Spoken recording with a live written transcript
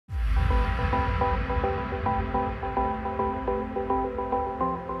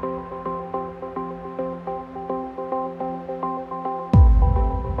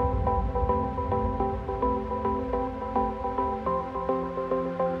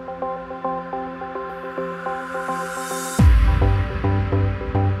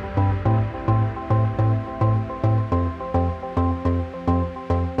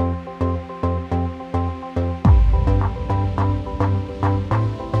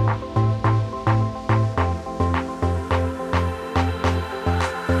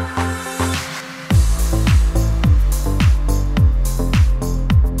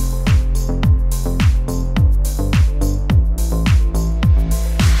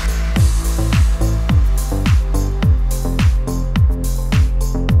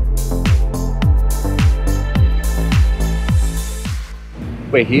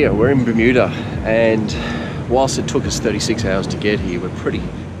We're here, we're in Bermuda, and whilst it took us 36 hours to get here, we're pretty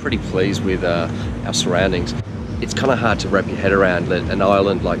pleased with our surroundings. It's kind of hard to wrap your head around that an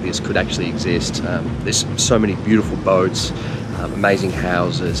island like this could actually exist. There's so many beautiful boats, amazing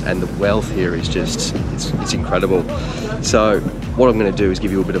houses, and the wealth here is just, it's incredible. So what I'm going to do is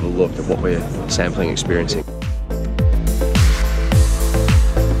give you a bit of a look at what we're sampling and experiencing.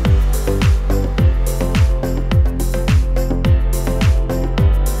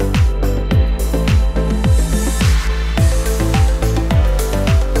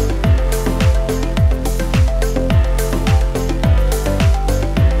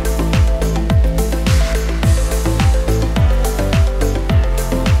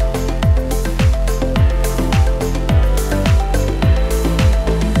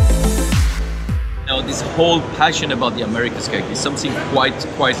 This whole passion about the Americas cake is something quite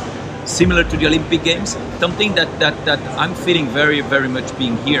similar to the Olympic Games. Something that I'm feeling very much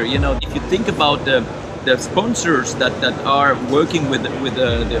being here. You know, if you think about the sponsors that are working with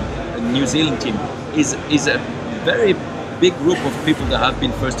the New Zealand team, is a very big group of people that have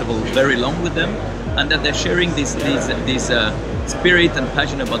been, first of all, very long with them, and that they're sharing this spirit and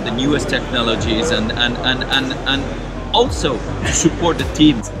passion about the newest technologies and also to support the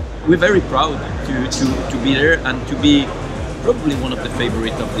teams. We're very proud to be there and to be probably one of the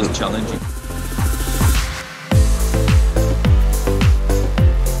favorites of this challenge.